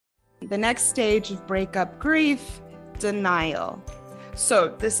The next stage of breakup grief, denial.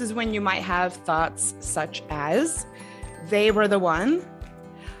 So this is when you might have thoughts such as, they were the one.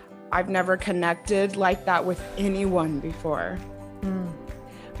 I've never connected like that with anyone before.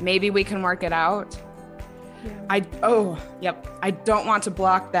 Maybe we can work it out. Yeah. I don't want to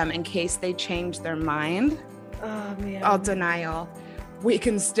block them in case they change their mind. Oh, man. All denial. We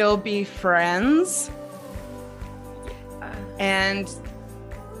can still be friends. And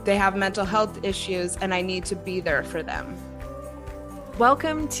they have mental health issues and I need to be there for them.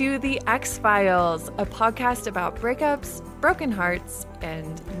 Welcome to the X-Files, a podcast about breakups, broken hearts,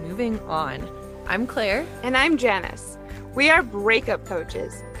 and moving on. I'm Claire. And I'm Janice. We are breakup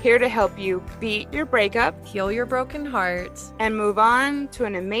coaches, here to help you beat your breakup, Heal your broken heart, and move on to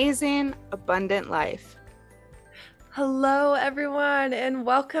an amazing, abundant life. Hello, everyone, and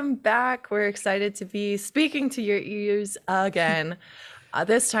welcome back. We're excited to be speaking to your ears again,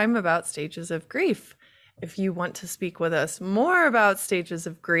 this time about stages of grief. If you want to speak with us more about stages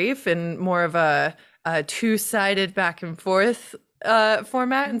of grief and more of a two-sided back and forth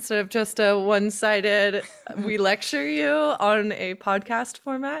format instead of just a one-sided we lecture you on a podcast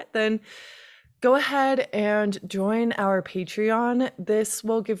format, then go ahead and join our Patreon. This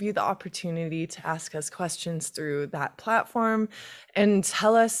will give you the opportunity to ask us questions through that platform and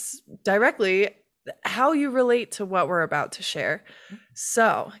tell us directly how you relate to what we're about to share.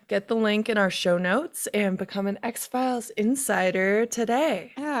 So get the link in our show notes and become an X-Files insider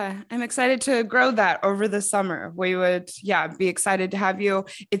today. Yeah, I'm excited to grow that over the summer. We would, be excited to have you.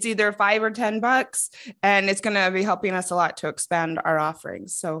 It's either $5 or $10, and it's going to be helping us a lot to expand our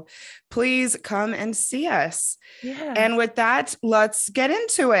offerings. So please come and see us. Yeah. And with that, let's get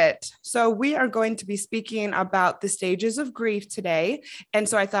into it. So we are going to be speaking about the stages of grief today. And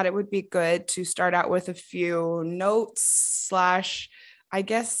so I thought it would be good to start out with a few notes / I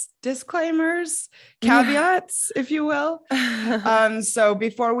guess disclaimers, caveats, if you will. So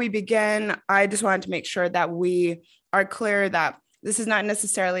before we begin, I just wanted to make sure that we are clear that this is not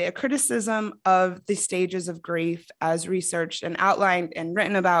necessarily a criticism of the stages of grief as researched and outlined and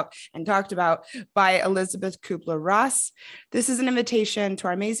written about and talked about by Elizabeth Kubler-Ross. This is an invitation to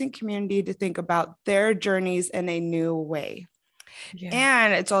our amazing community to think about their journeys in a new way. Yeah.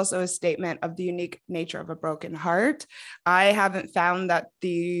 And it's also a statement of the unique nature of a broken heart. I haven't found that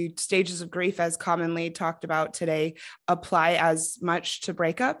the stages of grief as commonly talked about today apply as much to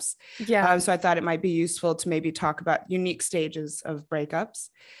breakups. Yeah. So I thought it might be useful to maybe talk about unique stages of breakups.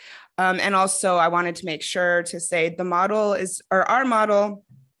 And also I wanted to make sure to say our model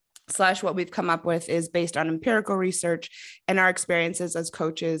 / what we've come up with is based on empirical research and our experiences as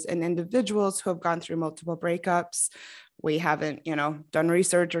coaches and individuals who have gone through multiple breakups. We haven't, done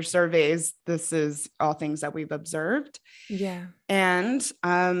research or surveys. This is all things that we've observed. Yeah. And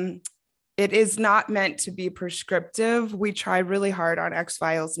it is not meant to be prescriptive. We try really hard on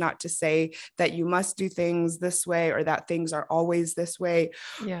X-Files not to say that you must do things this way or that things are always this way.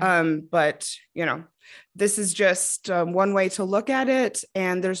 Yeah. But, this is just one way to look at it.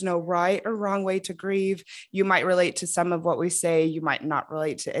 And there's no right or wrong way to grieve. You might relate to some of what we say. You might not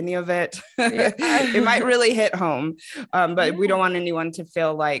relate to any of it. Yeah. It might really hit home. But we don't want anyone to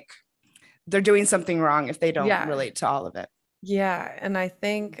feel like they're doing something wrong if they don't relate to all of it. Yeah. And I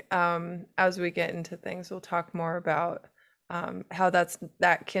think as we get into things, we'll talk more about how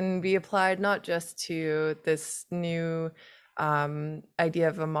that can be applied not just to this new idea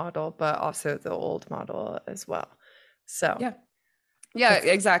of a model, but also the old model as well. So yeah,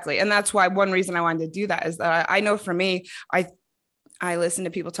 exactly. And that's why one reason I wanted to do that is that I know for me, I listen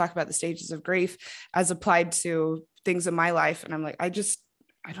to people talk about the stages of grief as applied to things in my life. And I'm like, I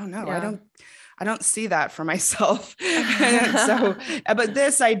don't know. Yeah. I don't see that for myself. So, but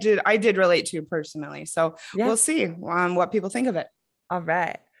this I did relate to personally. So we'll see what people think of it. All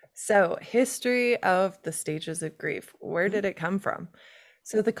right. So history of the stages of grief. Where did it come from?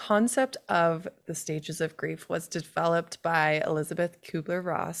 So the concept of the stages of grief was developed by Elizabeth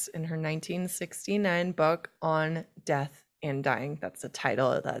Kubler-Ross in her 1969 book on death and dying. That's the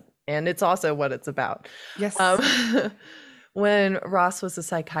title of that. And it's also what it's about. Yes. When Ross was a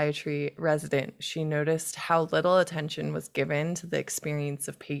psychiatry resident, she noticed how little attention was given to the experience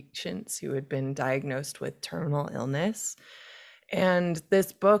of patients who had been diagnosed with terminal illness. And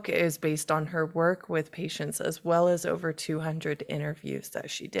this book is based on her work with patients as well as over 200 interviews that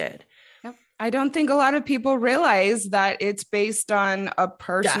she did. Yep. I don't think a lot of people realize that it's based on a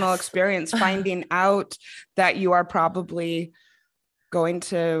personal experience, finding out that you are probably going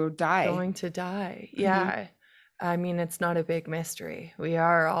to die. Yeah. I mean, it's not a big mystery. We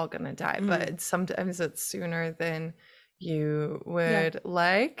are all going to die, but sometimes it's sooner than you would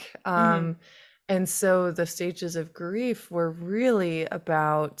like. Mhm. And so the stages of grief were really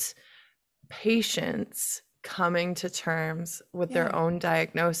about patients coming to terms with their Yeah. own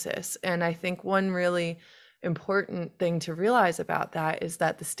diagnosis. And I think one really important thing to realize about that is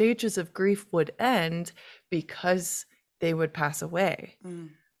that the stages of grief would end because they would pass away. Mm.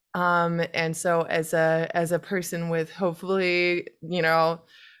 And so as a person with, hopefully,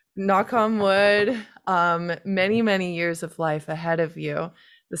 knock on wood, many, many years of life ahead of you,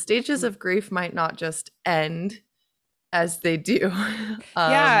 the stages of grief might not just end as they do.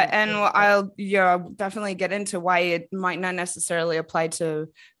 Yeah, and I'll definitely get into why it might not necessarily apply to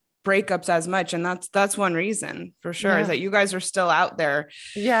breakups as much, and that's one reason for sure is Yeah. that you guys are still out there.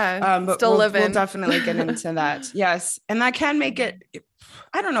 Yeah, But still we'll living. definitely get into that. Yes, and that can make it,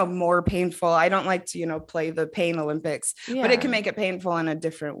 I don't know, more painful. I don't like to play the pain Olympics, but it can Yeah. make it painful in a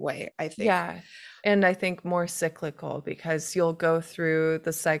different way, I think. Yeah. And I think more cyclical, because you'll go through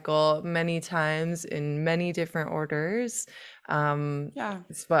the cycle many times in many different orders. Yeah.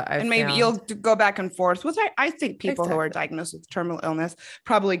 It's what I've And maybe found. you'll go back and forth, which I think people who are Exactly. diagnosed with terminal illness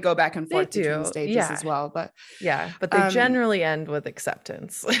probably go back and They forth between the do. stages as Yeah. well. But Yeah. But they generally end with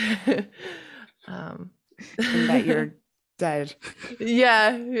acceptance. um, and that you're dead.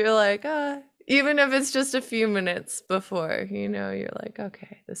 yeah. You're like, even if it's just a few minutes before, you're like,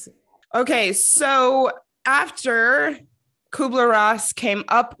 okay, this is. Okay. So after Kubler-Ross came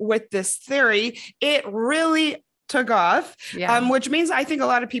up with this theory, it really took off, Yeah. which means I think a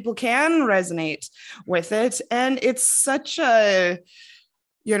lot of people can resonate with it. And it's such a,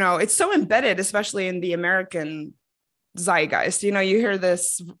 it's so embedded, especially in the American zeitgeist. You hear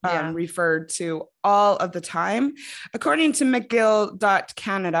this Yeah. referred to all of the time. According to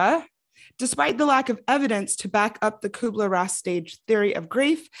McGill.Canada, despite the lack of evidence to back up the Kubler-Ross stage theory of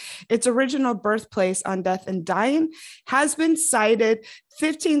grief, its original birthplace on Death and Dying has been cited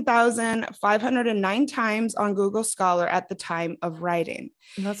 15,509 times on Google Scholar at the time of writing.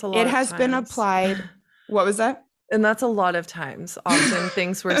 And that's a lot. It has been applied. What was that? And that's a lot of times. Often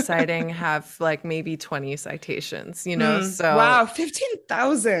things we're citing have like maybe 20 citations, so. Wow,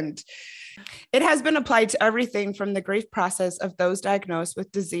 15,000. It has been applied to everything from the grief process of those diagnosed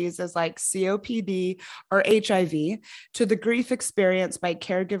with diseases like COPD or HIV to the grief experience by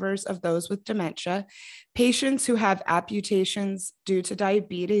caregivers of those with dementia, patients who have amputations due to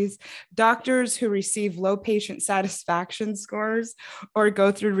diabetes, doctors who receive low patient satisfaction scores or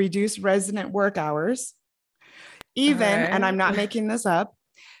go through reduced resident work hours. Even, and I'm not making this up,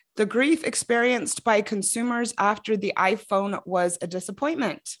 the grief experienced by consumers after the iPhone was a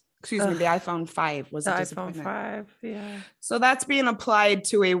disappointment. Excuse me, the iPhone 5 was a disappointment. iPhone 5, yeah. So that's being applied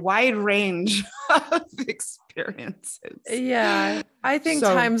to a wide range of experiences. Yeah, I think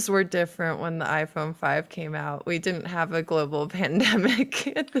times were different when the iPhone 5 came out. We didn't have a global pandemic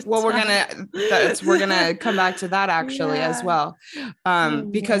at the time. We're gonna come back to that actually as well,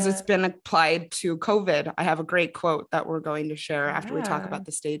 because it's been applied to COVID. I have a great quote that we're going to share after we talk about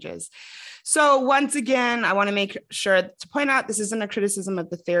the stages. So once again, I want to make sure to point out this isn't a criticism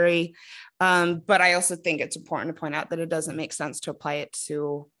of the theory, but I also think it's important to point out that it doesn't make sense to apply it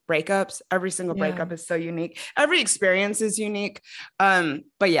to breakups. Every single breakup is so unique. Every experience is unique.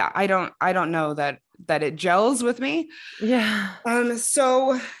 But yeah, I don't know that it gels with me. Yeah.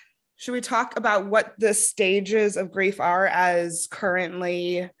 So should we talk about what the stages of grief are as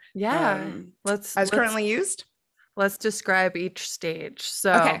currently currently used? Let's describe each stage.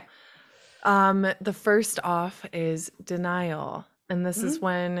 So okay. The first off is denial. And this is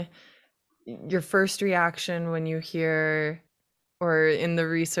when your first reaction when you hear, or in the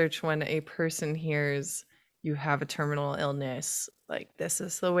research, when a person hears you have a terminal illness, like this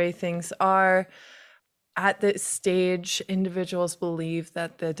is the way things are. At this stage, individuals believe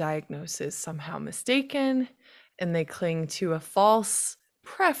that the diagnosis is somehow mistaken and they cling to a false,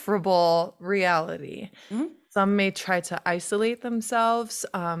 preferable reality. Some may try to isolate themselves,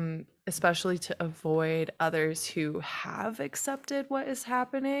 especially to avoid others who have accepted what is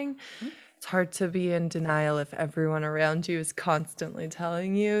happening. It's hard to be in denial if everyone around you is constantly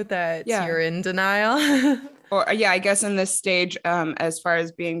telling you that you're in denial. Or I guess in this stage, as far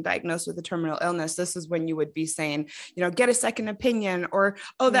as being diagnosed with a terminal illness, this is when you would be saying, get a second opinion, or,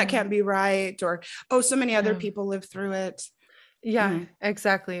 oh, that can't be right, or, oh, so many other people live through it. Yeah,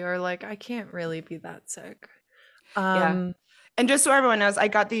 exactly. Or like, I can't really be that sick. And just so everyone knows, I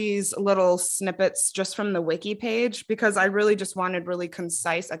got these little snippets just from the wiki page because I really just wanted really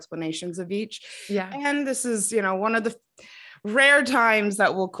concise explanations of each. Yeah. And this is, one of the rare times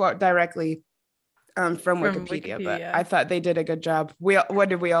that we'll quote directly from Wikipedia, but I thought they did a good job. We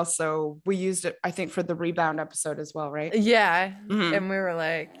used it, I think, for the rebound episode as well, right? Yeah. And we were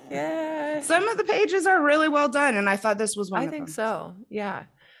like, yeah. Some of the pages are really well done, and I thought this was one of them. I think so. Yeah.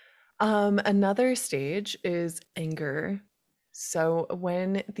 Another stage is anger. So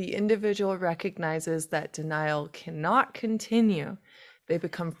when the individual recognizes that denial cannot continue, they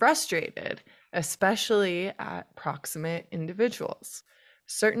become frustrated, especially at proximate individuals.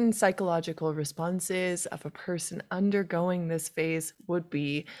 Certain psychological responses of a person undergoing this phase would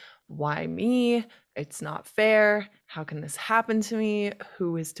be, why me? It's not fair. How can this happen to me?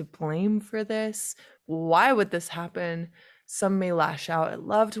 Who is to blame for this? Why would this happen? Some may lash out at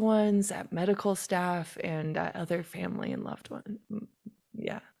loved ones, at medical staff, and at other family and loved ones.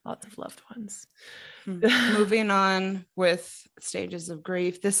 Yeah, lots of loved ones. Moving on with stages of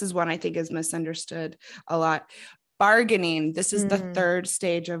grief. This is one I think is misunderstood a lot. Bargaining. This is the third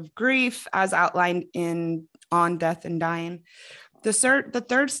stage of grief as outlined in On Death and Dying. The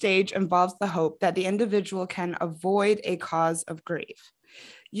third stage involves the hope that the individual can avoid a cause of grief.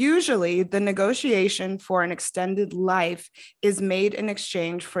 Usually, the negotiation for an extended life is made in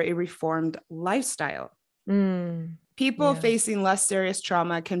exchange for a reformed lifestyle. People facing less serious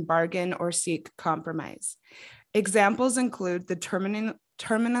trauma can bargain or seek compromise. Examples include the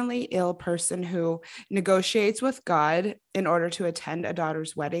terminally ill person who negotiates with God in order to attend a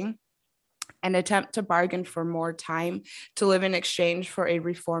daughter's wedding, an attempt to bargain for more time to live in exchange for a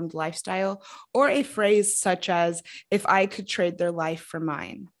reformed lifestyle, or a phrase such as, if I could trade their life for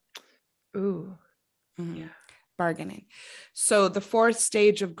mine. Ooh. Yeah. Bargaining. So the fourth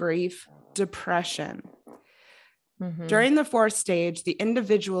stage of grief, depression. During the fourth stage, the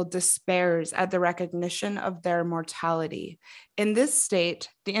individual despairs at the recognition of their mortality. In this state,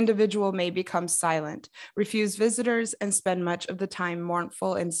 the individual may become silent, refuse visitors, and spend much of the time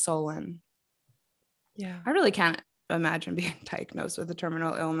mournful and sullen. Yeah. I really can't imagine being diagnosed with a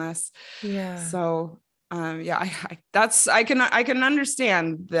terminal illness. Yeah. So, I can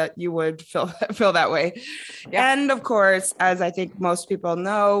understand that you would feel that way. Yeah. And of course, as I think most people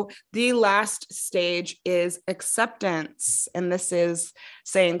know, the last stage is acceptance. And this is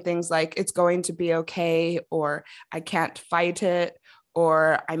saying things like, it's going to be okay, or I can't fight it,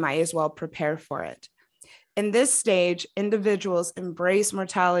 or I might as well prepare for it. In this stage, individuals embrace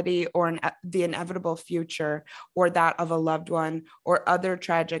mortality or the inevitable future, or that of a loved one, or other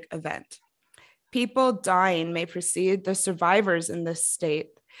tragic event. People dying may precede the survivors in this state,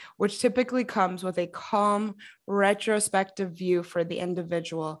 which typically comes with a calm, retrospective view for the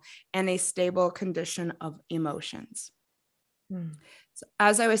individual and a stable condition of emotions. So,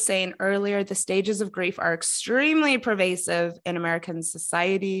 as I was saying earlier, the stages of grief are extremely pervasive in American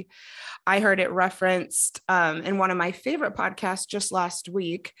society. I heard it referenced in one of my favorite podcasts just last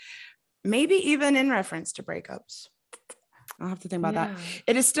week, maybe even in reference to breakups. I'll have to think about that.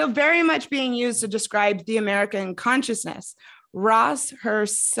 It is still very much being used to describe the American consciousness. Ross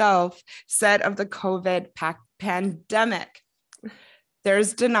herself said of the COVID pandemic,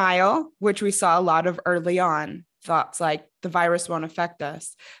 there's denial, which we saw a lot of early on. Thoughts like the virus won't affect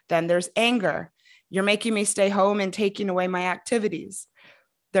us. Then there's anger. You're making me stay home and taking away my activities.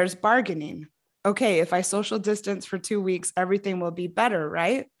 There's bargaining. Okay, if I social distance for 2 weeks, everything will be better,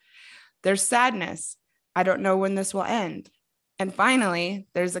 right? There's sadness. I don't know when this will end. And finally,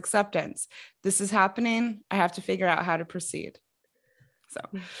 there's acceptance. This is happening. I have to figure out how to proceed. So,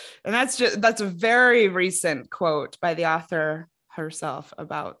 and that's a very recent quote by the author herself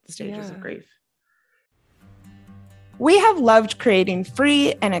about the stages of grief. We have loved creating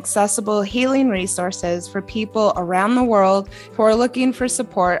free and accessible healing resources for people around the world who are looking for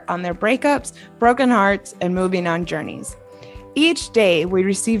support on their breakups, broken hearts, and moving on journeys. Each day, we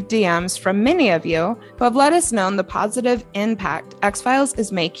receive DMs from many of you who have let us know the positive impact X-Files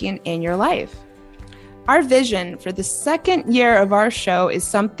is making in your life. Our vision for the second year of our show is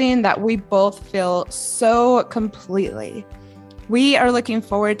something that we both feel so completely. We are looking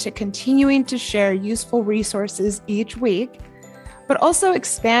forward to continuing to share useful resources each week, but also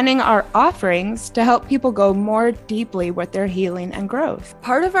expanding our offerings to help people go more deeply with their healing and growth.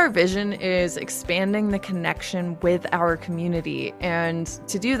 Part of our vision is expanding the connection with our community. And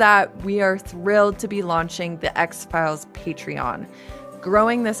to do that, we are thrilled to be launching the X-Files Patreon.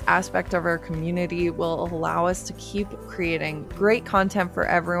 Growing this aspect of our community will allow us to keep creating great content for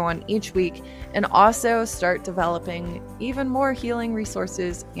everyone each week and also start developing even more healing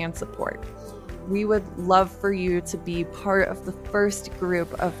resources and support. we would love for you to be part of the first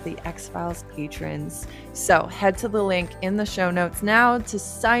group of the X-Files patrons. So head to the link in the show notes now to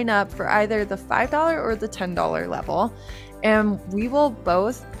sign up for either the $5 or the $10 level. And we will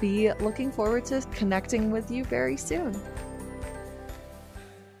both be looking forward to connecting with you very soon.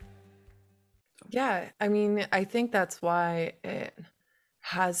 Yeah, I mean, I think that's why it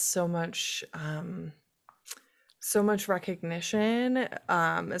has so much recognition,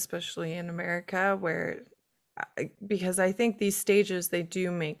 especially in America, where because I think these stages, they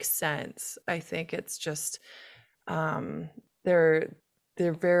do make sense. I think it's just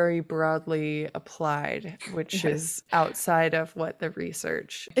they're very broadly applied, which is outside of what the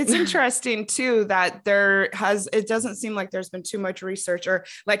research. It's interesting too that it doesn't seem like there's been too much research or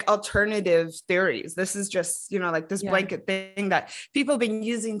like alternative theories. This is just, like this blanket thing that people have been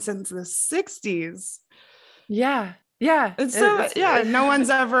using since the 60s. Yeah. It's so, no one's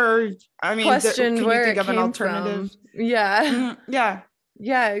ever, questioned can where you think it of an came alternative? From. Yeah. Mm-hmm. Yeah.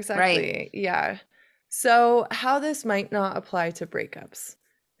 Yeah, exactly. Right. Yeah. So how this might not apply to breakups.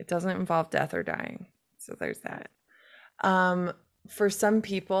 It doesn't involve death or dying. So there's that. For some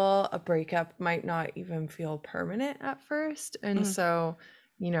people, a breakup might not even feel permanent at first. And so,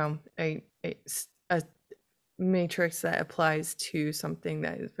 a matrix that applies to something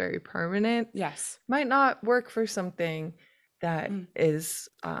that is very permanent might not work for something that is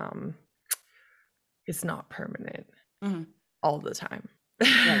not permanent all the time.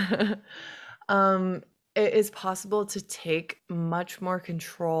 Right. It is possible to take much more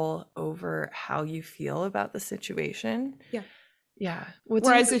control over how you feel about the situation. Yeah.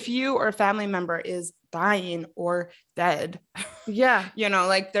 Whereas if you or a family member is dying or dead,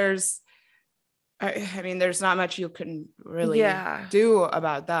 there's not much you can really do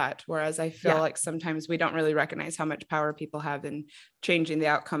about that. Whereas I feel like sometimes we don't really recognize how much power people have in changing the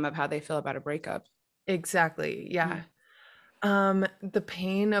outcome of how they feel about a breakup. Exactly. Yeah. The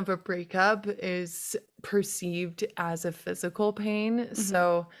pain of a breakup is perceived as a physical pain.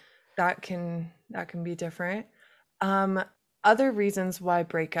 So that can be different. Other reasons why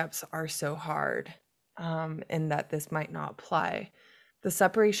breakups are so hard, and that this might not apply. The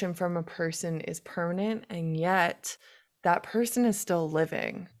separation from a person is permanent, and yet that person is still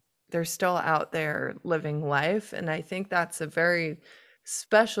living. They're still out there living life. And I think that's a very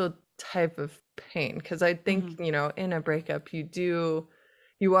special type of pain, because I think, in a breakup, you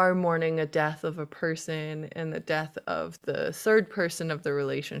are mourning a death of a person and the death of the third person of the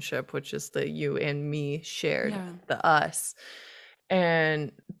relationship, which is the you and me shared, the us.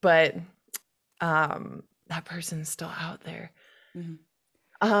 But that person's still out there.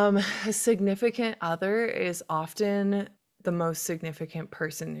 A significant other is often the most significant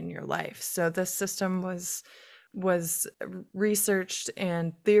person in your life. So this system was researched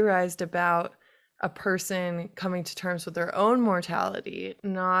and theorized about a person coming to terms with their own mortality,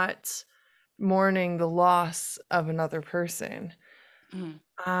 not mourning the loss of another person.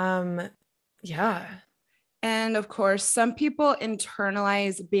 Yeah. And of course, some people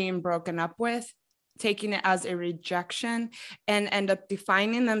internalize being broken up with, taking it as a rejection, and end up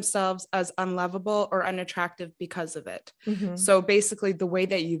defining themselves as unlovable or unattractive because of it. So basically, the way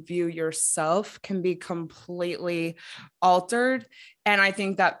that you view yourself can be completely altered. And I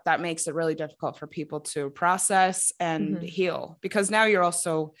think that makes it really difficult for people to process and heal, because now you're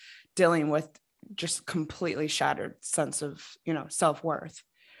also dealing with just completely shattered sense of, self-worth.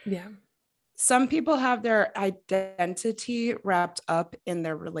 Yeah. Some people have their identity wrapped up in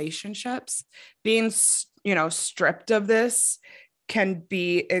their relationships. Being, stripped of this can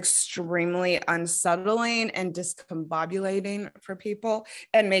be extremely unsettling and discombobulating for people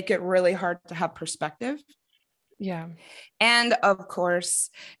and make it really hard to have perspective. Yeah. And of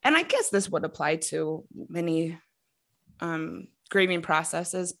course, and I guess this would apply to many grieving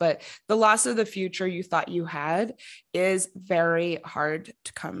processes, but the loss of the future you thought you had is very hard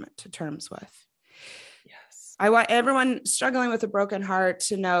to come to terms with. Yes. I want everyone struggling with a broken heart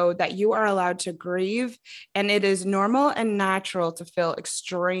to know that you are allowed to grieve, and it is normal and natural to feel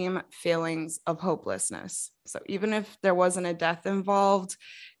extreme feelings of hopelessness. So even if there wasn't a death involved,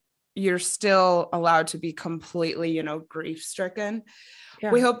 you're still allowed to be completely, grief stricken.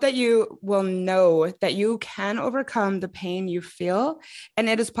 Yeah. We hope that you will know that you can overcome the pain you feel, and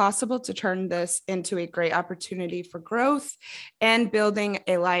it is possible to turn this into a great opportunity for growth and building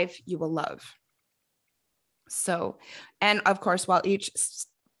a life you will love. So, and of course, while each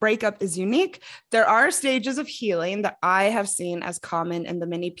breakup is unique, there are stages of healing that I have seen as common in the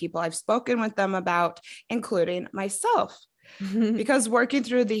many people I've spoken with them about, including myself. because working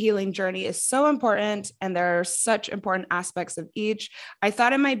through the healing journey is so important and there are such important aspects of each. I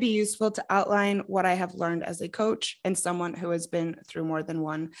thought it might be useful to outline what I have learned as a coach and someone who has been through more than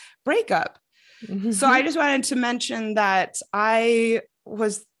one breakup. So I just wanted to mention that I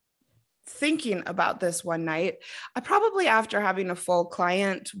was thinking about this one night. I probably, after having a full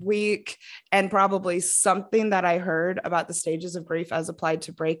client week and probably something that I heard about the stages of grief as applied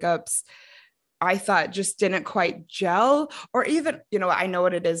to breakups, I thought just didn't quite gel, or even, I know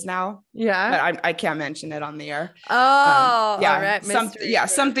what it is now. Yeah. But I can't mention it on the air. Oh, yeah. all right.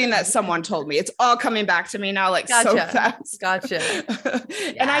 Something that someone told me. It's all coming back to me now, like so fast. Gotcha.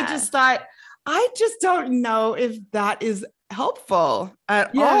 And I just thought, I just don't know if that is helpful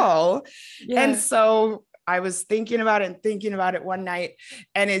at all. Yeah. And so I was thinking about it one night,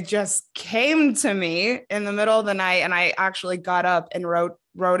 and it just came to me in the middle of the night. And I actually got up and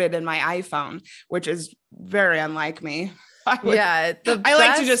wrote it in my iPhone, which is very unlike me. I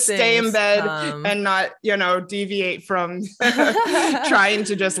like to just stay in bed and not, deviate from trying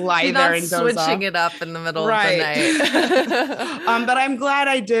to just lie there and doze off. Switching it up in the middle of the night. But I'm glad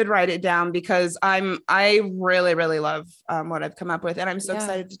I did write it down because I really, really love what I've come up with, and I'm so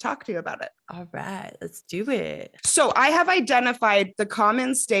excited to talk to you about it. All right, let's do it. So I have identified the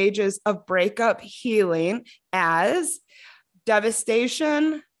common stages of breakup healing as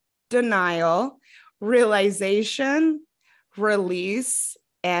devastation, denial, realization, release,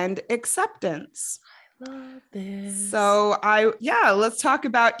 and acceptance. I love this. So let's talk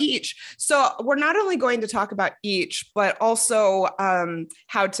about each. So we're not only going to talk about each, but also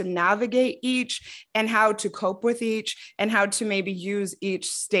how to navigate each and how to cope with each and how to maybe use each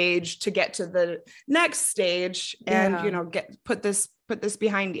stage to get to the next stage and, put this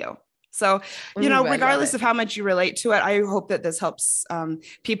behind you. So, regardless of how much you relate to it, I hope that this helps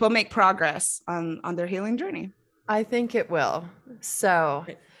people make progress on their healing journey. I think it will. So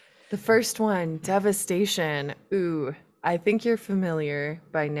the first one, devastation. Ooh, I think you're familiar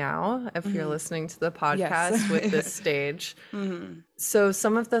by now if you're listening to the podcast with this stage. So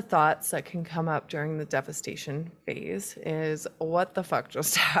some of the thoughts that can come up during the devastation phase is, what the fuck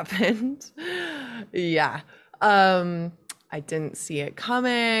just happened? I didn't see it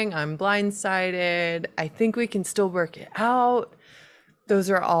coming. I'm blindsided. I think we can still work it out. Those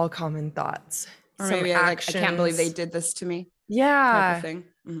are all common thoughts. Or maybe I can't believe they did this to me. Yeah. Type of thing.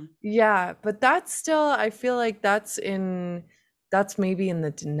 Yeah. But that's still, I feel like that's maybe in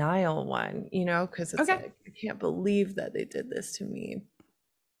the denial one, because it's like, I can't believe that they did this to me.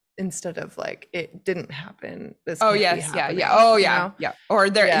 Instead of like, it didn't happen. This can't be happening, yeah. Oh yeah. Yeah. Or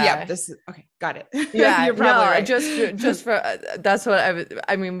there. Yeah. This is okay. Got it. Yeah. You're probably right. Just for, that's what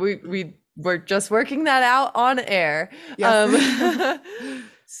we're just working that out on air. Yes.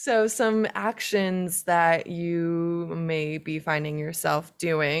 So some actions that you may be finding yourself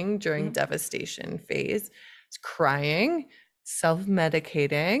doing during devastation phase is crying,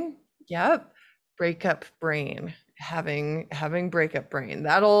 self-medicating. Yep. Breakup brain, having breakup brain.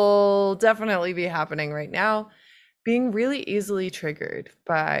 That'll definitely be happening right now. Being really easily triggered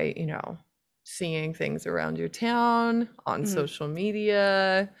by, seeing things around your town on social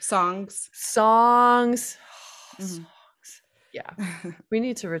media. Songs. Yeah, we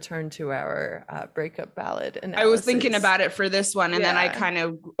need to return to our breakup ballad. And I was thinking about it for this one, and then I kind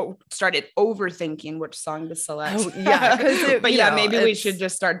of started overthinking which song to select. Oh, yeah, but maybe we should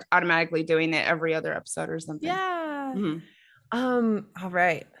just start automatically doing it every other episode or something. Yeah. All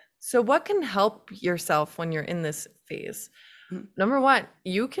right. So, what can help yourself when you're in this phase? Number one,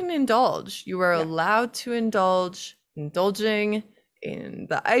 you can indulge. You are allowed to indulge. Indulging in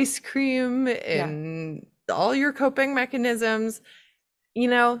the ice cream, in all your coping mechanisms,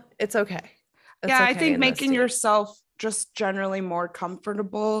 it's okay. I think making yourself just generally more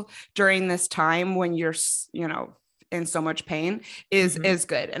comfortable during this time when you're, in so much pain is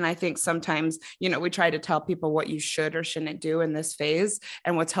good. And I think sometimes, we try to tell people what you should or shouldn't do in this phase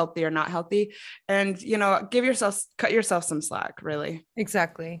and what's healthy or not healthy. And, cut yourself some slack, really.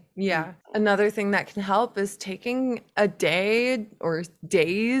 Exactly. Yeah. Another thing that can help is taking a day or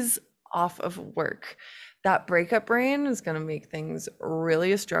days off of work. That breakup brain is going to make things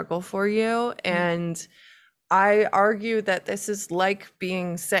really a struggle for you. And I argue that this is like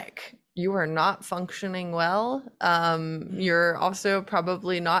being sick. You are not functioning well. You're also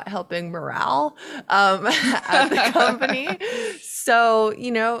probably not helping morale at the company. So,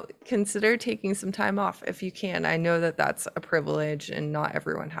 consider taking some time off if you can. I know that that's a privilege and not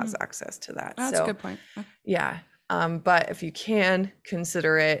everyone has access to that. That's a good point. Yeah. But if you can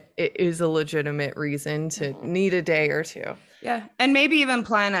consider it, it is a legitimate reason to need a day or two. Yeah. And maybe even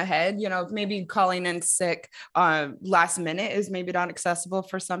plan ahead, maybe calling in sick last minute is maybe not accessible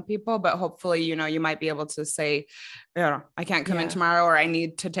for some people, but hopefully, you might be able to say, I can't come in tomorrow, or I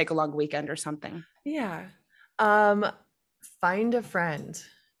need to take a long weekend or something. Yeah. Find a friend.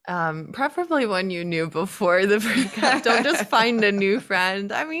 Preferably one you knew before the breakup. Don't just find a new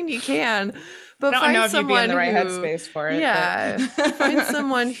friend. I mean, you can, but I don't know find if you'd be in someone the right who, headspace for it. yeah, But find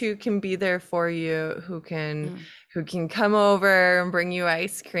someone who can be there for you, who can come over and bring you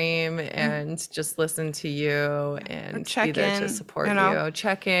ice cream and just listen to you and be there to support you.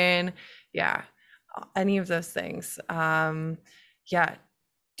 Check in. Yeah. Any of those things. Yeah.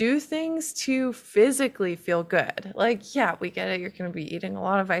 Do things to physically feel good. Like, yeah, we get it. You're going to be eating a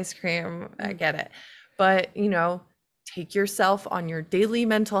lot of ice cream. I get it. But, take yourself on your daily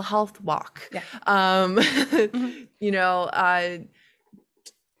mental health walk. Yeah.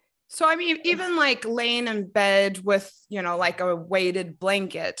 So, I mean, even like laying in bed with, like a weighted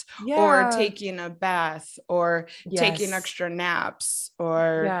blanket, or taking a bath, or taking extra naps,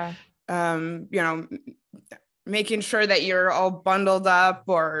 or, making sure that you're all bundled up,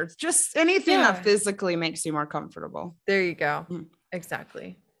 or just anything that physically makes you more comfortable. There you go.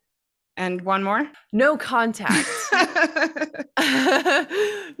 Exactly. And one more? No contact.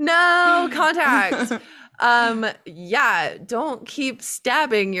 No contact. Don't keep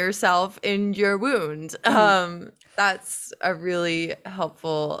stabbing yourself in your wound. That's a really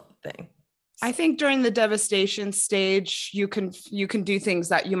helpful thing. I think during the devastation stage, you can do things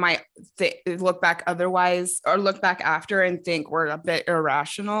that you might look back otherwise, or look back after and think were a bit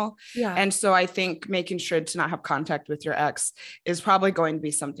irrational. Yeah. And so I think making sure to not have contact with your ex is probably going to be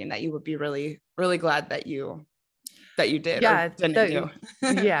something that you would be really, really glad that you did. Yeah. Or didn't do.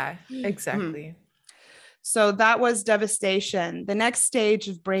 Yeah, exactly. So that was devastation. The next stage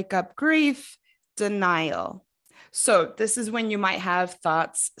of breakup grief, denial. So this is when you might have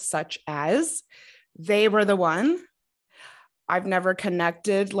thoughts such as, they were the one. I've never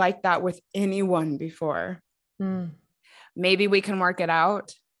connected like that with anyone before. Maybe we can work it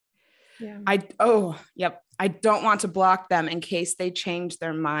out. Yeah. I don't want to block them in case they change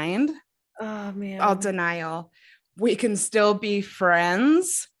their mind. Oh man. All denial. We can still be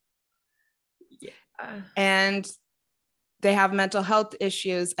friends. And they have mental health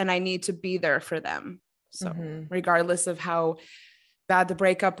issues, and I need to be there for them. So regardless of how bad the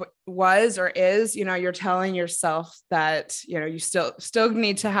breakup was or is, you're telling yourself that, you still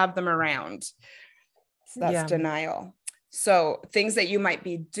need to have them around. So that's denial. So things that you might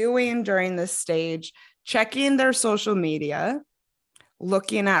be doing during this stage: checking their social media,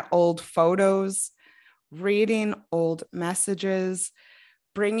 looking at old photos, reading old messages,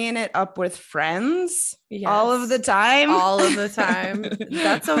 bringing it up with friends all of the time.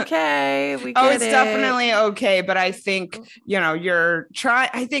 That's okay. We get it's definitely okay. But I think, you're trying.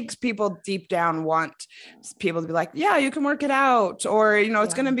 I think people deep down want people to be like, yeah, you can work it out, or,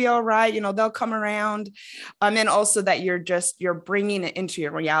 it's going to be all right. They'll come around. And also that you're bringing it into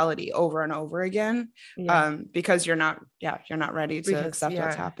your reality over and over again, because you're not ready to accept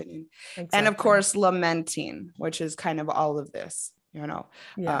what's happening. Exactly. And of course, lamenting, which is kind of all of this.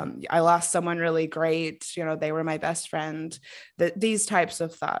 I lost someone really great. They were my best friend. These types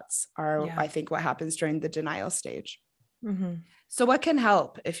of thoughts are, I think, what happens during the denial stage. So what can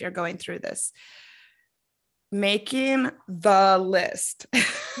help if you're going through this? Making the list.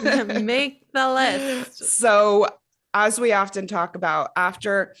 Make the list. So as we often talk about,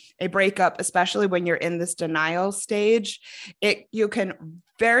 after a breakup, especially when you're in this denial stage, you can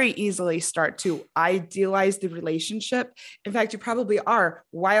very easily start to idealize the relationship. In fact, you probably are.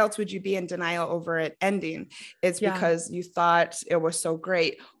 Why else would you be in denial over it ending? It's because you thought it was so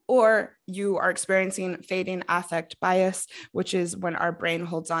great. Or you are experiencing fading affect bias, which is when our brain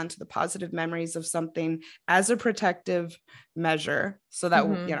holds on to the positive memories of something as a protective measure, so that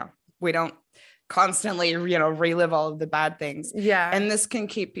we don't constantly relive all of the bad things. And this can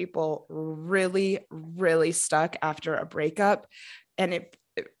keep people really, really stuck after a breakup. And it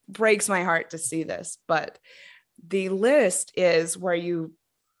breaks my heart to see this, but the list is where you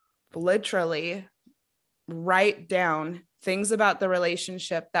literally write down things about the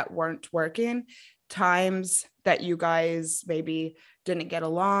relationship that weren't working, times that you guys maybe didn't get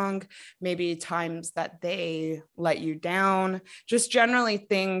along, maybe times that they let you down, just generally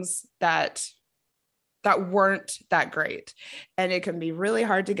things that weren't that great. And it can be really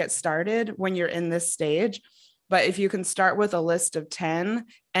hard to get started when you're in this stage. But if you can start with a list of 10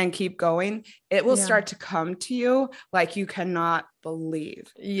 and keep going, it will start to come to you like you cannot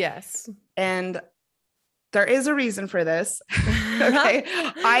believe. Yes. And there is a reason for this. Okay.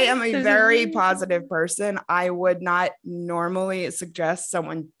 I am a very positive person. I would not normally suggest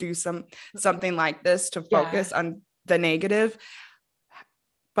someone do something like this to focus on the negative.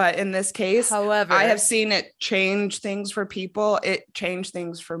 But in this case, however, I have seen it change things for people. It changed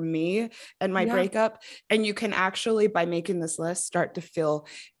things for me and my breakup. And you can actually, by making this list, start to feel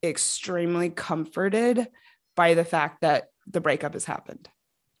extremely comforted by the fact that the breakup has happened.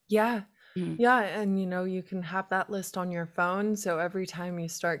 Yeah. Yeah. And, you know, you can have that list on your phone. So every time you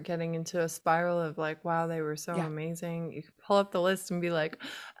start getting into a spiral of like, wow, they were so amazing, you can pull up the list and be like,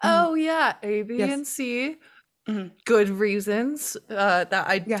 oh, yeah, A, B, and C. Good reasons that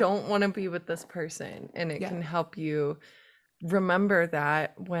I don't want to be with this person. And it can help you remember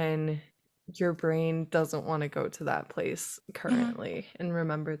that when your brain doesn't want to go to that place currently and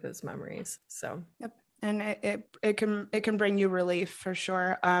remember those memories. So and it can bring you relief for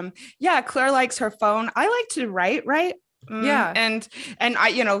sure. Claire likes her phone. I like to write. And I,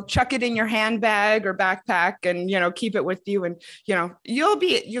 you know, chuck it in your handbag or backpack and, you know, keep it with you. And, you know,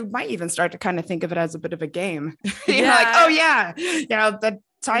 you might even start to kind of think of it as a bit of a game. You're like, oh yeah, you know, the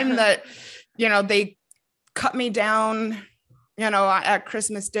time that, you know, they cut me down, you know, at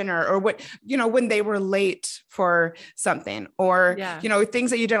Christmas dinner, or what, you know, when they were late for something, or, you know,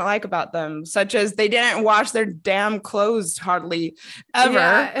 things that you didn't like about them, such as they didn't wash their damn clothes hardly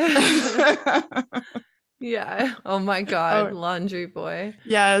ever. Yeah. Oh my God. Laundry boy.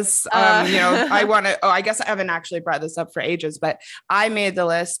 Yes. You know, I guess I haven't actually brought this up for ages, but I made the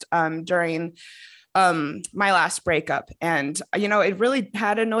list during my last breakup. And, you know, it really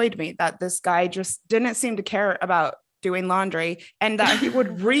had annoyed me that this guy just didn't seem to care about doing laundry, and that he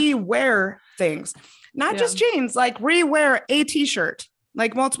would re-wear things, not just jeans, like re-wear a t-shirt,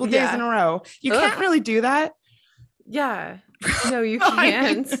 like multiple days in a row. You can't really do that. Yeah. No, you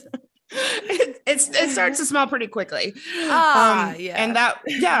can't. It starts to smell pretty quickly. And that,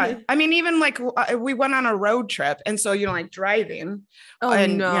 I mean, even like we went on a road trip, and so, you know, like driving, you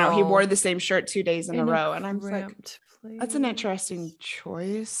know, he wore the same shirt 2 days in a row, and I'm like, that's an interesting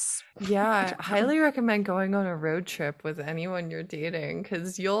choice. Yeah, highly recommend going on a road trip with anyone you're dating,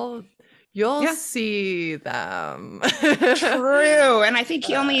 because you'll see them. True. And I think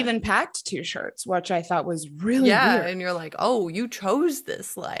he only even packed 2 shirts, which I thought was really weird. And you're like, oh, you chose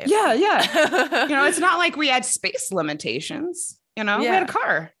this life. Yeah. You know, it's not like we had space limitations, you know, we had a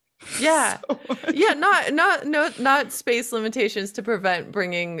car. Not space limitations to prevent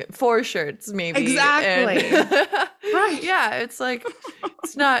bringing 4 shirts, maybe. Exactly. Right. Yeah, it's like,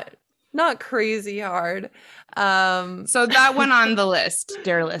 it's not crazy hard. So that went on the list,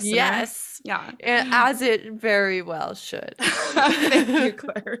 dear listener. Yes. Yeah. As it very well should. Thank you,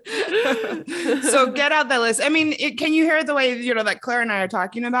 Claire. So get out that list. I mean, can you hear the way, you know, that Claire and I are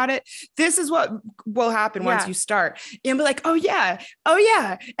talking about it? This is what will happen once you start. You'll be like, oh yeah.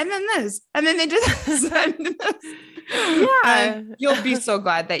 And then this, and then they did this. And you'll be so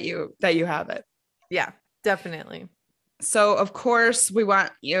glad that you have it. Yeah, definitely. So, of course, we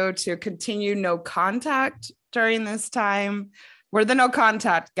want you to continue no contact during this time. We're the no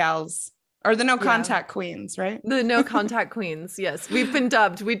contact gals, or the no contact queens, right? The no contact queens. Yes, we've been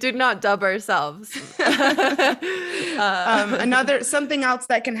dubbed. We did not dub ourselves. Something else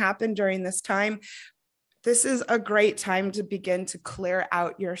that can happen during this time. This is a great time to begin to clear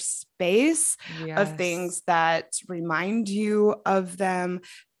out your space of things that remind you of them.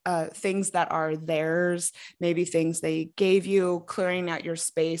 Things that are theirs, maybe things they gave you. Clearing out your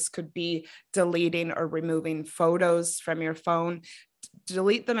space could be deleting or removing photos from your phone.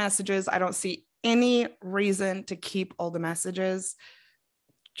 Delete the messages. I don't see any reason to keep all the messages.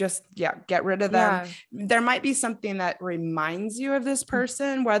 Just, get rid of them. There might be something that reminds you of this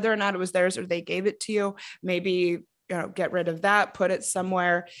person, whether or not it was theirs or they gave it to you. Maybe, you know, get rid of that, put it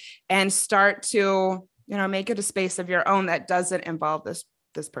somewhere, and start to, you know, make it a space of your own that doesn't involve this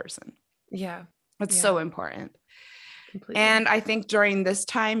person. It's so important. Completely. And I think during this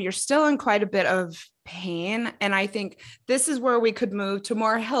time you're still in quite a bit of pain, and I think this is where we could move to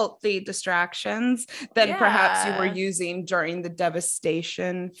more healthy distractions than perhaps you were using during the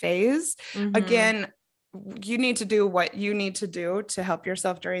devastation phase. Again, you need to do what you need to do to help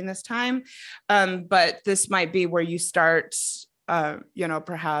yourself during this time, but this might be where you start you know,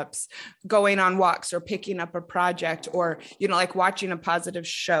 perhaps going on walks or picking up a project, or, you know, like watching a positive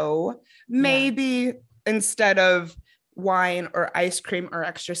show, maybe instead of wine or ice cream or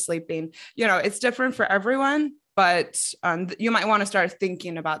extra sleeping. You know, it's different for everyone, but you might want to start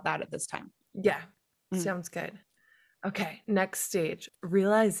thinking about that at this time. Sounds good. Okay, next stage,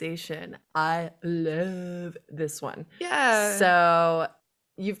 realization. I love this one. So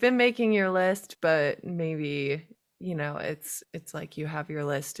you've been making your list, but maybe, you know, it's like you have your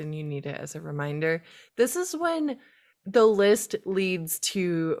list and you need it as a reminder. This is when the list leads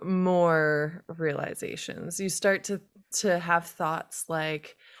to more realizations. You start to have thoughts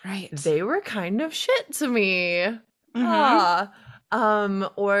like, Right. they were kind of shit to me. Mhm.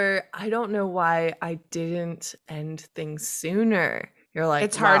 Or I don't know why I didn't end things sooner. You're like,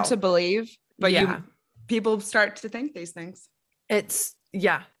 It's hard to wow. believe, but Yeah. people start to think these things. It's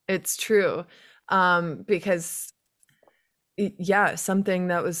true. Because something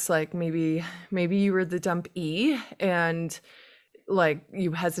that was like maybe you were the dump E and like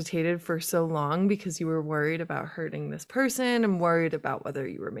you hesitated for so long because you were worried about hurting this person and worried about whether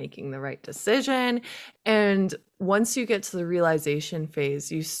you were making the right decision. And once you get to the realization phase,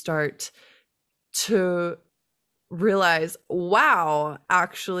 you start to realize, wow,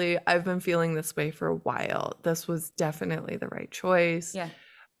 actually, I've been feeling this way for a while. This was definitely the right choice. Yeah.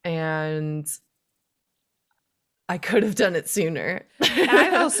 And I could have done it sooner. And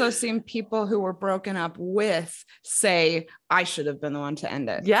I've also seen people who were broken up with say, I should have been the one to end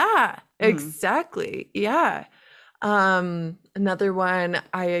it. Yeah, exactly. Yeah. Another one,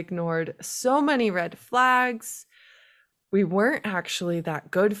 I ignored so many red flags. We weren't actually that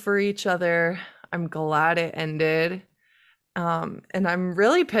good for each other. I'm glad it ended. And I'm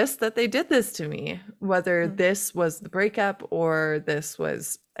really pissed that they did this to me, whether this was the breakup or this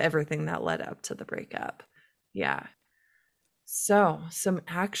was everything that led up to the breakup. Yeah. So, some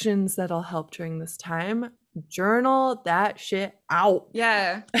actions that'll help during this time. Journal that shit out.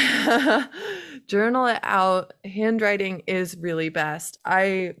 Yeah. Journal it out. Handwriting is really best.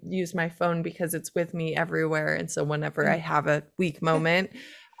 I use my phone because it's with me everywhere. And so whenever I have a weak moment,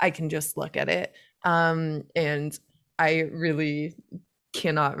 I can just look at it. And I really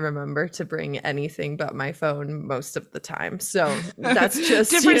cannot remember to bring anything but my phone most of the time. So that's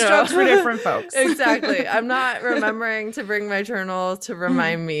just different strokes for different folks. Exactly. I'm not remembering to bring my journal to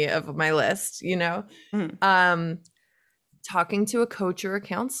remind me of my list, you know? Talking to a coach or a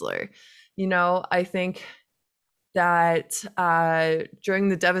counselor. You know, I think that during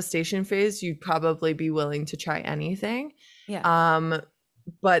the devastation phase, you'd probably be willing to try anything. Yeah.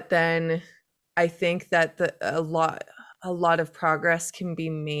 But then I think that a lot of progress can be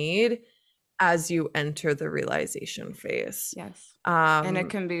made as you enter the realization phase. Yes. And it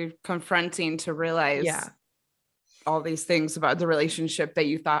can be confronting to realize all these things about the relationship that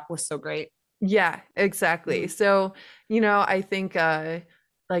you thought was so great. Yeah, exactly. So, you know, I think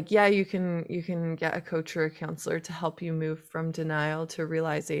you can get a coach or a counselor to help you move from denial to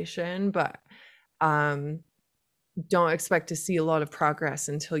realization, but don't expect to see a lot of progress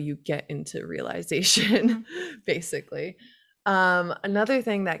until you get into realization, basically. Another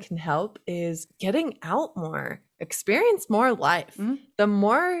thing that can help is getting out more, experience more life. The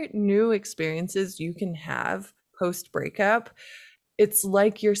more new experiences you can have post breakup, it's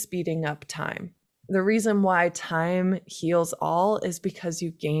like you're speeding up time. The reason why time heals all is because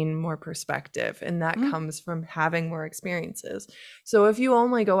you gain more perspective, and that comes from having more experiences. So if you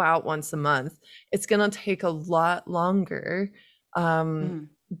only go out once a month, it's going to take a lot longer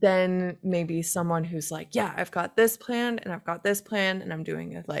than maybe someone who's like, yeah, I've got this plan and I've got this plan and I'm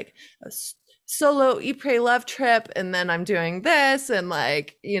doing a solo Eat, Pray, Love trip, and then I'm doing this, and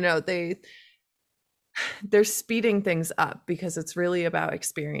like, you know, they're speeding things up because it's really about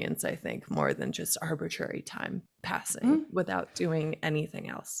experience, I think, more than just arbitrary time passing without doing anything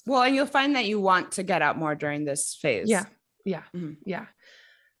else. Well, and you'll find that you want to get out more during this phase. Yeah.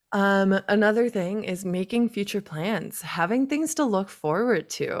 Another thing is making future plans, having things to look forward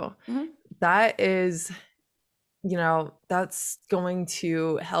to. That is, you know, that's going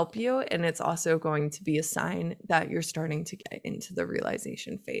to help you. And it's also going to be a sign that you're starting to get into the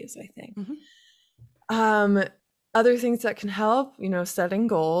realization phase, I think. Other things that can help, you know, setting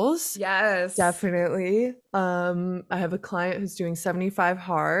goals. Yes, definitely. I have a client who's doing 75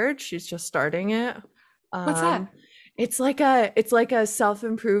 hard. She's just starting it. What's that? It's like a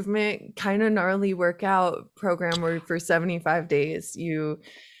self-improvement kind of gnarly workout program where for 75 days you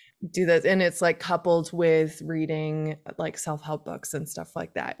do that, and it's like coupled with reading like self-help books and stuff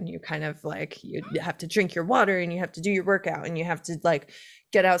like that, and you kind of like, you have to drink your water and you have to do your workout and you have to like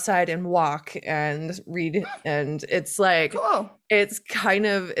get outside and walk and read, and it's like cool. It's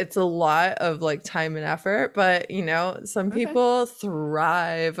a lot of like time and effort, but you know, some people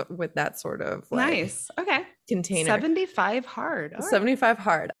thrive with that sort of like nice container. 75 hard. 75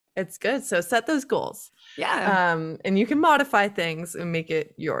 hard. It's good. So set those goals. Yeah. And you can modify things and make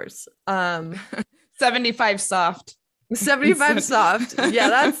it yours. 75 soft. 75 soft.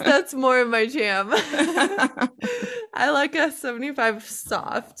 Yeah, that's more of my jam. I like a 75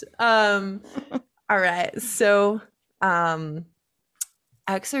 soft. All right. So,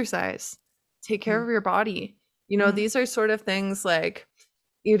 exercise. Take care of your body. These are sort of things like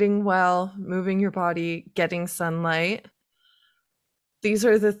eating well, moving your body, getting sunlight. These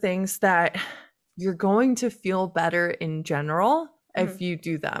are the things that you're going to feel better in general if you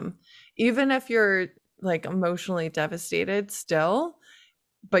do them. Even if you're like emotionally devastated still,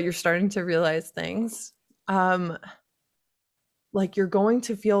 but you're starting to realize things, like you're going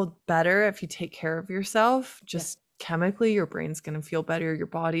to feel better if you take care of yourself. Just chemically, your brain's going to feel better, your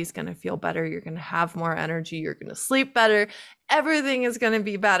body's going to feel better, you're going to have more energy, you're going to sleep better. Everything is going to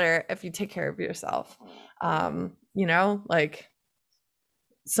be better if you take care of yourself. Like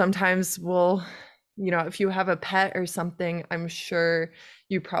sometimes if you have a pet or something, I'm sure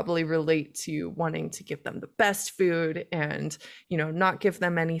you probably relate to wanting to give them the best food and, not give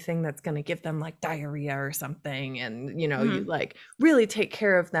them anything that's going to give them like diarrhea or something. And, you like really take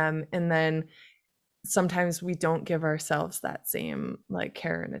care of them. And then sometimes we don't give ourselves that same like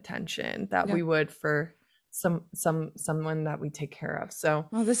care and attention that we would for someone that we take care of. So,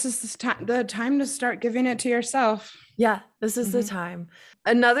 well, this is the time to start giving it to yourself. Yeah, this is the time.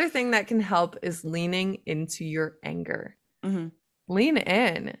 Another thing that can help is leaning into your anger. Lean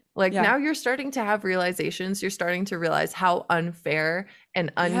in. Like now you're starting to have realizations. You're starting to realize how unfair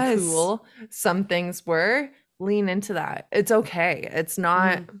and uncool some things were. Lean into that. It's okay. It's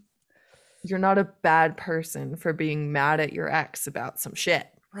not, you're not a bad person for being mad at your ex about some shit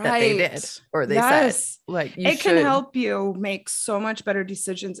that they did or they said. Like it can help you make so much better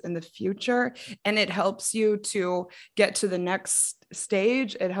decisions in the future, and it helps you to get to the next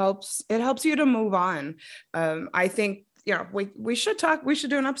stage. It helps you to move on. I think we should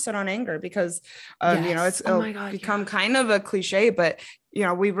do an episode on anger because it'll become kind of a cliche, but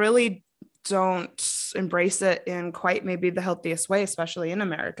we really don't embrace it in quite maybe the healthiest way, especially in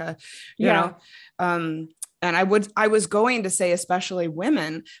America. And I was going to say especially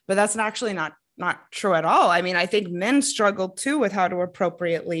women, but that's actually not true at all. I mean, I think men struggle too with how to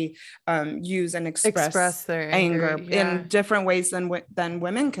appropriately use and express their anger in different ways than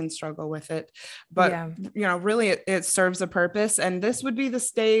women can struggle with it. But really it serves a purpose, and this would be the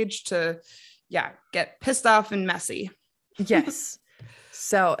stage to get pissed off and messy. Yes.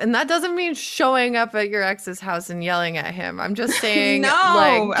 So, and that doesn't mean showing up at your ex's house and yelling at him. I'm just saying,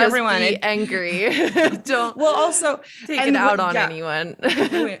 just everyone be angry. Don't. Well, also take it out on anyone.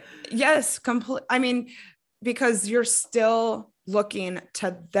 Yes, complete. I mean, because you're still looking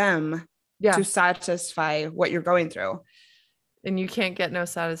to them to satisfy what you're going through, and you can't get no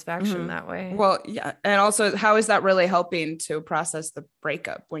satisfaction that way. Well, yeah, and also, how is that really helping to process the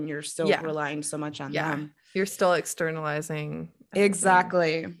breakup when you're still relying so much on them? You're still externalizing.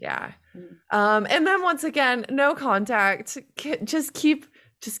 Exactly. Yeah. And then once again, no contact. Just keep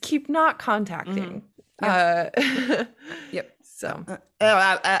not contacting. Yep. So no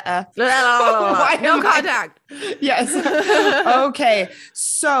contact. Yes. Okay.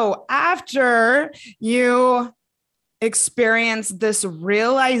 So after you experience this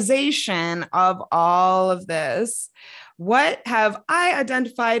realization of all of this, what have I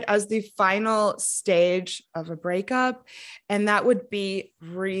identified as the final stage of a breakup? And that would be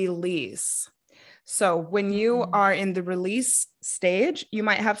release. So when you are in the release stage, you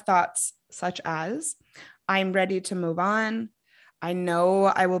might have thoughts such as, I'm ready to move on. I know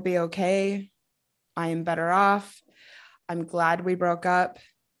I will be okay. I am better off. I'm glad we broke up.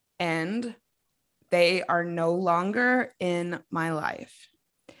 And they are no longer in my life.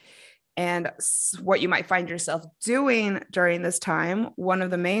 And what you might find yourself doing during this time, one of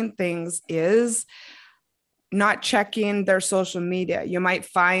the main things is not checking their social media. You might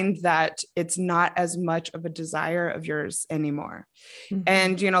find that it's not as much of a desire of yours anymore.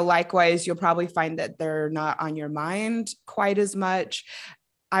 And, likewise, you'll probably find that they're not on your mind quite as much.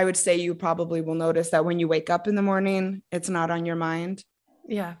 I would say you probably will notice that when you wake up in the morning, it's not on your mind.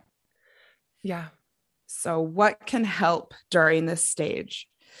 Yeah. Yeah. So what can help during this stage?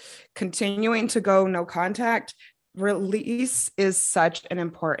 Continuing to go no contact. Release is such an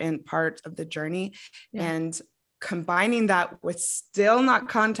important part of the journey, and combining that with still not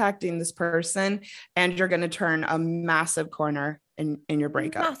contacting this person, and you're going to turn a massive corner in your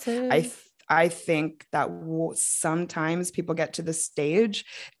breakup. I think that sometimes people get to the stage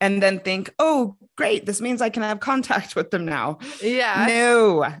and then think, oh, great, this means I can have contact with them now. Yeah.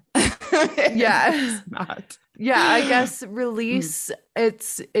 No. Yeah. Not. Yeah, I guess Mm. release,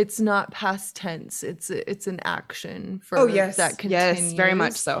 it's not past tense. It's an action Oh, for that yes. Yes, very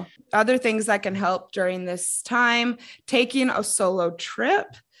much continues. so. Other things that can help during this time, taking a solo trip,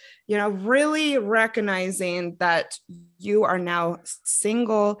 really recognizing that you are now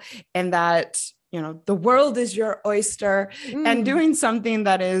single and that, the world is your oyster, and Mm, doing something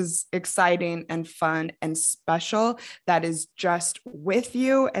that is exciting and fun and special that is just with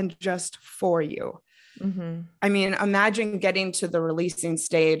you and just for you. mm-hmm. I mean, imagine getting to the releasing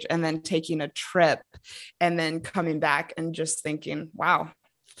stage and then taking a trip and then coming back and just thinking, wow,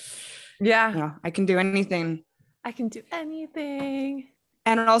 Yeah, I can do anything. I can do anything.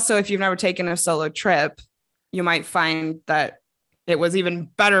 And also, if you've never taken a solo trip, you might find that it was even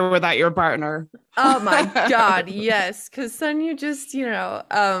better without your partner. Oh my God, yes. Because then you just,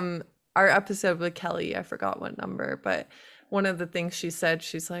 our episode with Kelly, I forgot what number, but one of the things she said,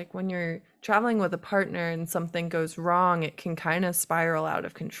 she's like, when you're traveling with a partner and something goes wrong, it can kind of spiral out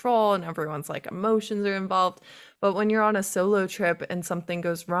of control and everyone's like emotions are involved. But when you're on a solo trip and something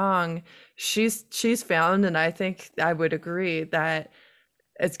goes wrong, she's found, and I think I would agree that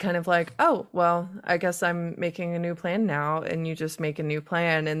it's kind of like, oh, well, I guess I'm making a new plan now, and you just make a new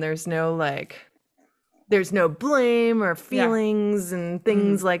plan, and there's no blame or Yeah. feelings and Mhm.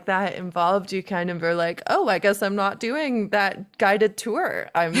 things like that involved. You kind of are like, oh, I guess I'm not doing that guided tour.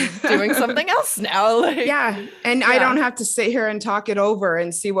 I'm doing something else now. Like, Yeah. And I don't yeah, have to sit here and talk it over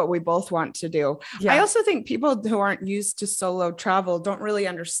and see what we both want to do. I yeah, also think people who aren't used to solo travel don't really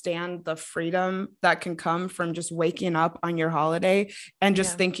understand the freedom that can come from just waking up on your holiday and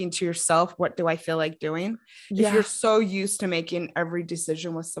just yeah, thinking to yourself, what do I feel like doing? If you're yeah. so used to making every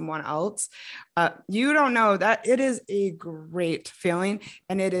decision with someone else, you don't know that it is a great feeling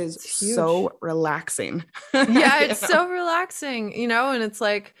and it is It's huge. so relaxing. Yeah, You it's know? so relaxing, and it's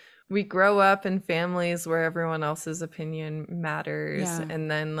like we grow up in families where everyone else's opinion matters. Yeah. And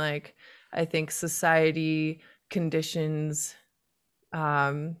then, like, I think society conditions,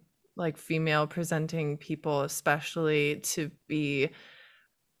 um, like female presenting people, especially, to be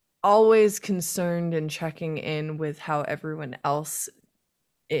always concerned and checking in with how everyone else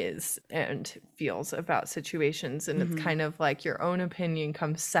is and feels about situations. And it's Mhm. kind of like your own opinion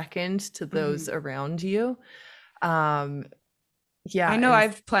comes second to those Mhm. around you. Um, yeah, I know and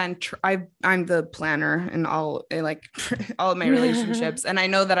I've planned, I'm the planner in all like all of my relationships. And I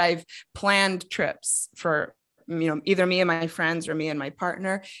know that I've planned trips for, either me and my friends or me and my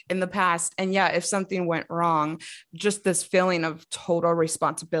partner in the past. And yeah, if something went wrong, just this feeling of total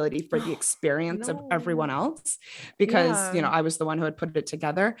responsibility for the experience of everyone no. else, because, Yeah. I was the one who had put it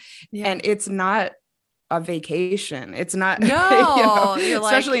together. Yeah. And it's not a vacation. It's not, No, you're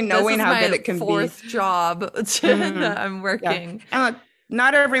especially like, this knowing is how good my it can be. fourth job that Mhm. I'm Yeah. working. And look,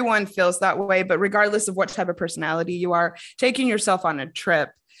 not everyone feels that way, but regardless of what type of personality you are, taking yourself on a trip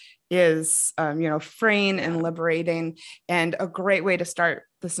is, freeing Yeah. and liberating and a great way to start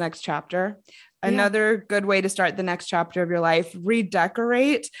this next chapter. Yeah. Another good way to start the next chapter of your life,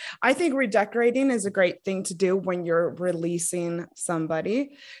 redecorate. I think redecorating is a great thing to do when you're releasing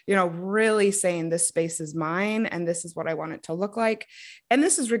somebody, really saying this space is mine and this is what I want it to look like. And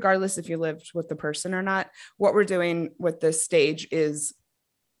this is regardless if you lived with the person or not. What we're doing with this stage is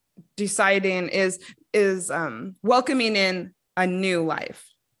deciding is welcoming in a new life.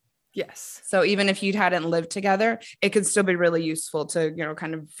 Yes. So even if you hadn't lived together, it could still be really useful to,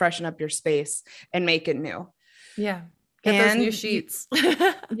 kind of freshen up your space and make it new. Yeah. Get those new And sheets.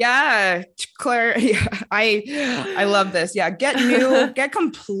 yeah, Claire, yeah, I love this. Yeah, get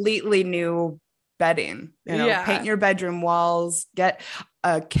completely new bedding, paint Yeah. your bedroom walls, get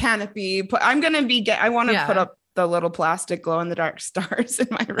a canopy. I want to put Yeah. up the little plastic glow in the dark stars in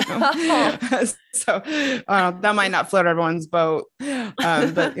my Oh. room. So that might not float everyone's boat.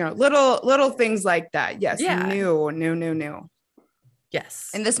 But little things like that. Yes, Yeah. new. Yes.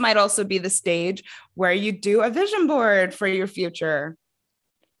 And this might also be the stage where you do a vision board for your future.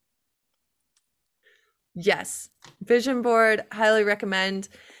 Yes. Vision board, highly recommend.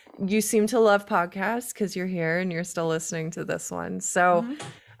 You seem to love podcasts because you're here and you're still listening to this one. So,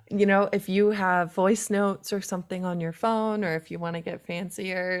 Mhm. if you have voice notes or something on your phone, or if you want to get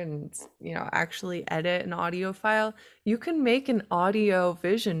fancier and, actually edit an audio file, you can make an audio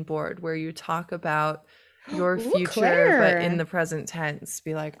vision board where you talk about your Ooh, future, but in Claire. the present tense.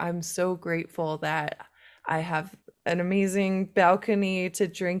 Be like, I'm so grateful that I have an amazing balcony to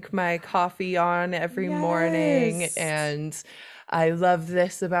drink my coffee on every morning. Yes. And I love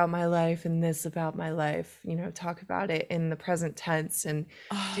this about my life and this about my life. Talk about it in the present tense and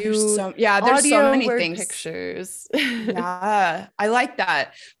There's do so audio many word things. pictures. Yeah, I like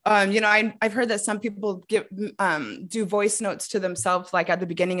that. I've heard that some people do voice notes to themselves, like at the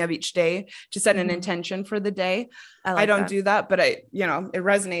beginning of each day, to set an intention for the day. I don't do that, but it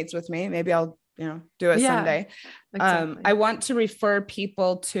resonates with me. Maybe I'll do it someday. Exactly. I want to refer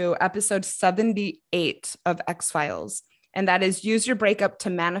people to episode 78 of X-Files. And that is use your breakup to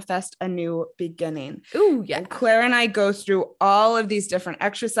manifest a new beginning. Ooh, yeah. And Claire and I go through all of these different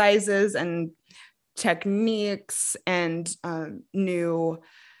exercises and techniques and new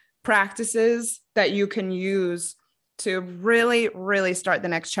practices that you can use to really, really start the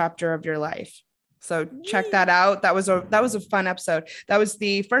next chapter of your life. So check that out. That was a fun episode. That was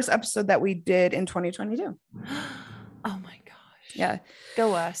the first episode that we did in 2022. Oh my gosh. Yeah.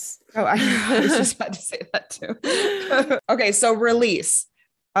 Go us. Oh, I was just about to say that too. Okay. So release,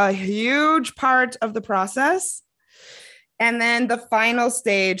 a huge part of the process. And then the final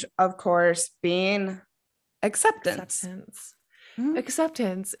stage, of course, being acceptance.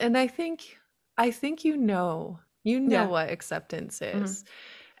 Acceptance. And I think you know what acceptance is.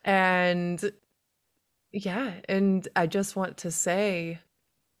 And yeah, and I just want to say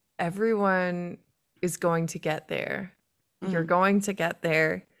everyone is going to get there. You're going to get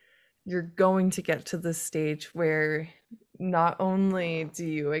there. You're going to get to the stage where not only do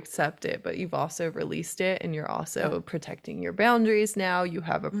you accept it, but you've also released it, and you're also protecting your boundaries now. You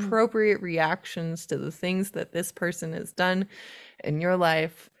have appropriate reactions to the things that this person has done in your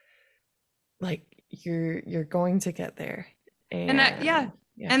life. Like you're going to get there. And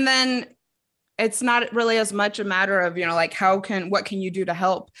then it's not really as much a matter of, like what can you do to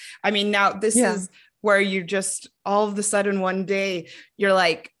help? I mean, now this is where you just all of a sudden one day you're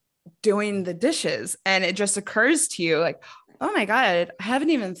like doing the dishes and it just occurs to you like, oh my God, I haven't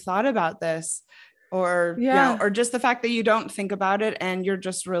even thought about this. Or, or just the fact that you don't think about it and you're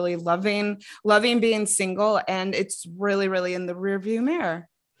just really loving being single, and it's really, really in the rearview mirror.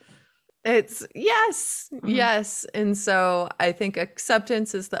 It's yes. And so I think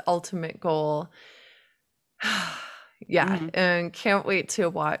acceptance is the ultimate goal. And can't wait to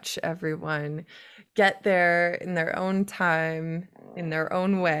watch everyone get there in their own time, in their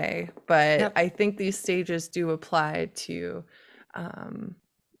own way. But I think these stages do apply to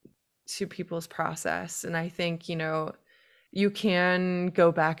people's process. And I think, you can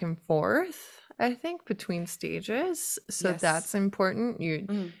go back and forth, I think, between stages. So that's important.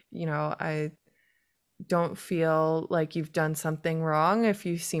 I don't feel like you've done something wrong if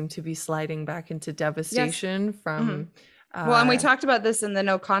you seem to be sliding back into devastation from and we talked about this in the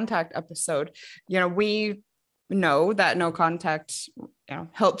no contact episode. We know that no contact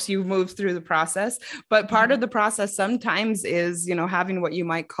helps you move through the process, but part of the process sometimes is having what you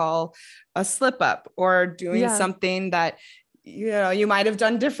might call a slip up or doing something that you might have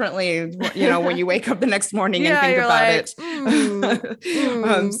done differently, when you wake up the next morning and think about it.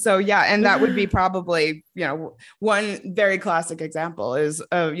 So and that would be probably, one very classic example is,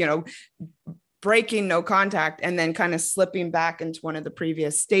 breaking no contact and then kind of slipping back into one of the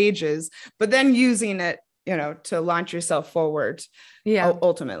previous stages, but then using it, to launch yourself forward.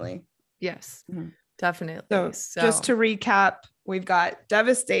 Ultimately. Yes, definitely. So just to recap, we've got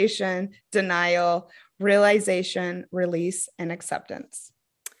devastation, denial, realization, release, and acceptance.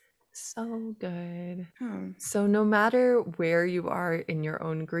 So good. So no matter where you are in your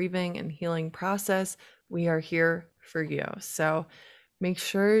own grieving and healing process, we are here for you. So make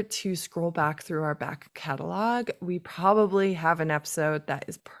sure to scroll back through our back catalog. We probably have an episode that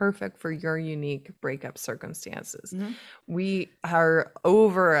is perfect for your unique breakup circumstances. We are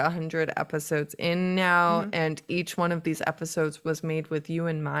over 100 episodes in now, and each one of these episodes was made with you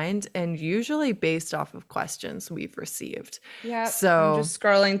in mind and usually based off of questions we've received. So I'm just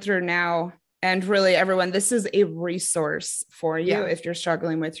scrolling through now. And really, everyone, this is a resource for you. If you're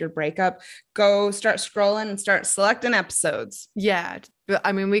struggling with your breakup, go start scrolling and start selecting episodes. Yeah.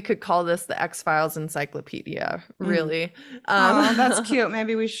 I mean, we could call this the X-Files encyclopedia, really. Oh, that's cute.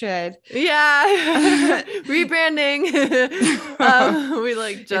 Maybe we should. Yeah. Rebranding. We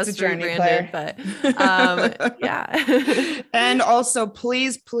just rebranded, but And also,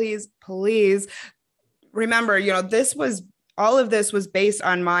 please remember, all of this was based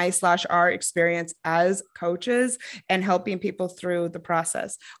on my/our experience as coaches and helping people through the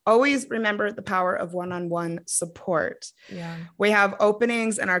process. Always remember the power of one-on-one support. We have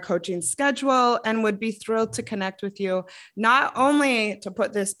openings in our coaching schedule and would be thrilled to connect with you, not only to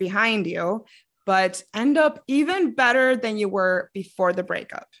put this behind you, but end up even better than you were before the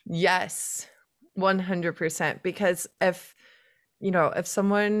breakup. Yes, 100%. Because if if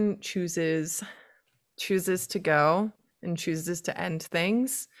someone chooses to go and chooses to end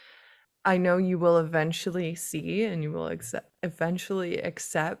things, I know you will eventually see and you will eventually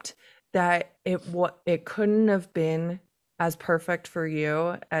accept that it couldn't have been as perfect for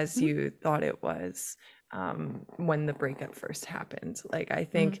you as you thought it was when the breakup first happened. Like, I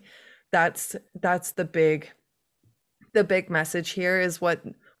think that's the big message here is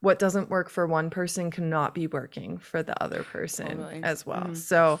what doesn't work for one person cannot be working for the other person as well.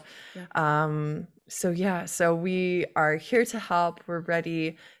 So so we are here to help. We're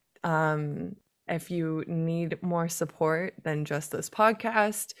ready. If you need more support than just this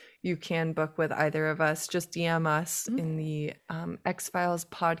podcast, you can book with either of us. Just DM us in the X-Files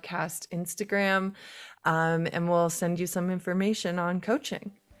podcast Instagram, and we'll send you some information on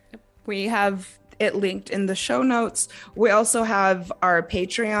coaching. We have it linked in the show notes. We also have our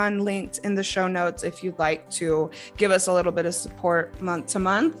Patreon linked in the show notes. If you'd like to give us a little bit of support month to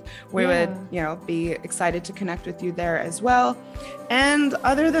month, we would, be excited to connect with you there as well. And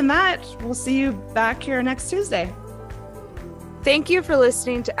other than that, we'll see you back here next Tuesday. Thank you for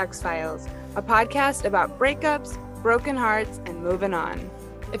listening to X-Files, a podcast about breakups, broken hearts, and moving on.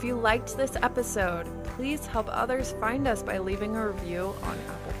 If you liked this episode, please help others find us by leaving a review on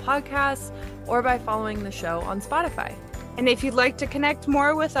Apple Podcasts or by following the show on Spotify. And if you'd like to connect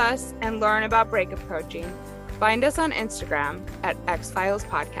more with us and learn about breakup coaching, find us on Instagram at X-Files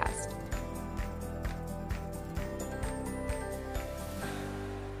Podcast.